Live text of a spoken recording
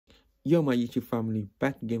Yo, my YouTube family,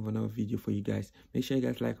 back again for another video for you guys. Make sure you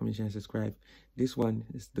guys like, comment, share, and subscribe. This one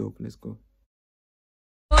is dope. Let's go.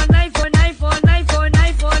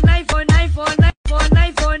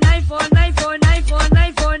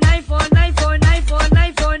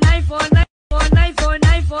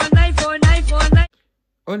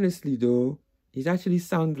 Honestly though, it actually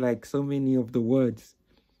sounds like so many of the words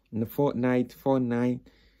in the Fortnite, 49,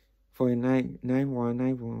 49, 91,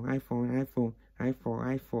 91, iPhone, iPhone.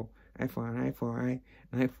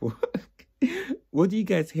 What do you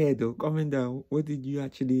guys hear though? Comment down. What did you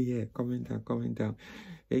actually hear? Comment down.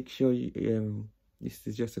 Make sure you this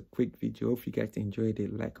is just a quick video. Hope you guys enjoyed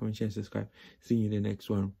it. Like, comment, share, and subscribe. See you in the next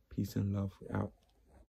one. Peace and love. Out.